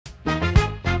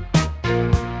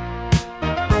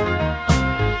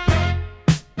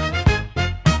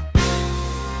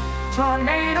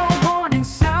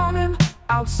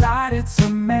outside it's a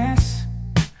mess,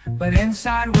 but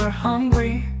inside we're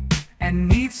hungry and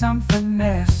need some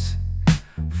finesse.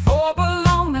 4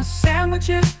 bologna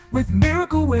sandwiches with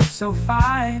Miracle Whip so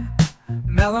fine.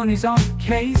 Melanie's on the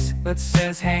case, but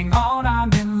says hang on,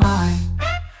 I'm in line.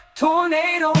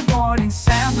 Tornado warning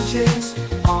sandwiches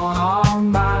on our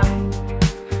mind.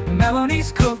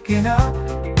 Melanie's cooking up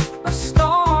a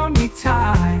stormy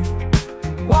time.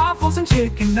 Waffles and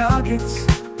chicken nuggets,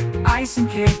 ice and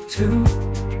cake too.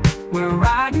 We're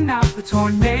riding out the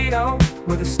tornado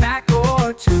with a snack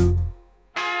or two.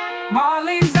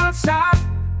 Marlene's outside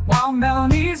while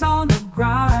Melanie's on the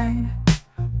grind.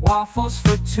 Waffles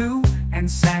for 2 and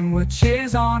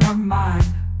sandwiches on her mind.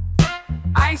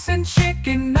 Ice and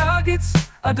chicken nuggets,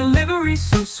 a delivery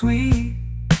so sweet,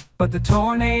 but the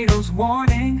tornado's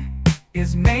warning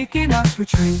is making us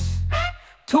retreat.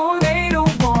 Tornado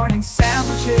warning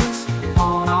sandwiches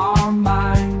on our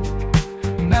mind.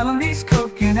 Melanie's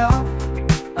cooking up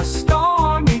a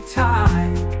stormy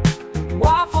time.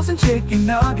 Waffles and chicken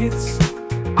nuggets,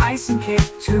 ice and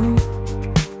cake too.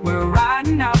 We're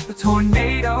riding out the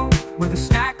tornado with a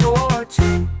snack or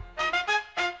two.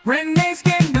 Renee's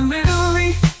getting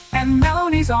delivery and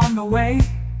Melanie's on the way.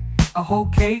 A whole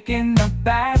cake in the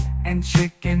bag and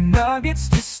chicken nuggets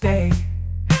to stay.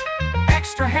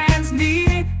 Extra hands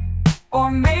needed, or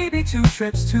maybe 2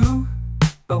 trips too.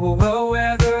 But we'll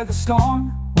weather the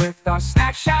storm with our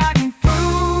snack shining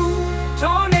through.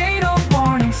 Tornado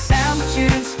warning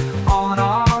sandwiches on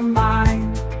our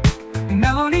mind.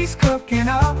 Melanie's cooking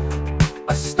up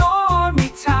a stormy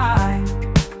time.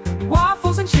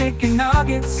 Waffles and chicken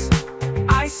nuggets,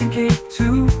 ice and cake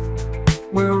too.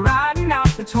 We're riding out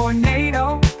the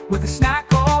tornado with a snack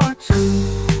or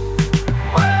two.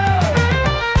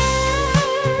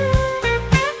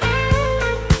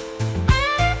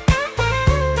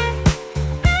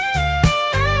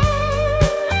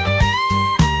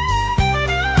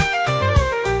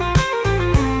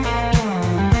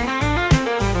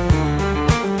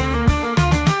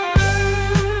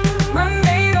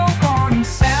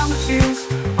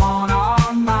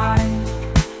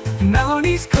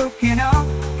 Melanie's cooking up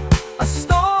a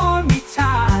stormy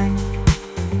time.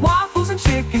 Waffles and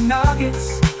chicken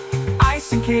nuggets,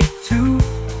 ice and cake too.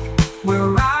 We're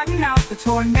riding out the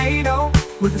tornado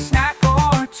with a snack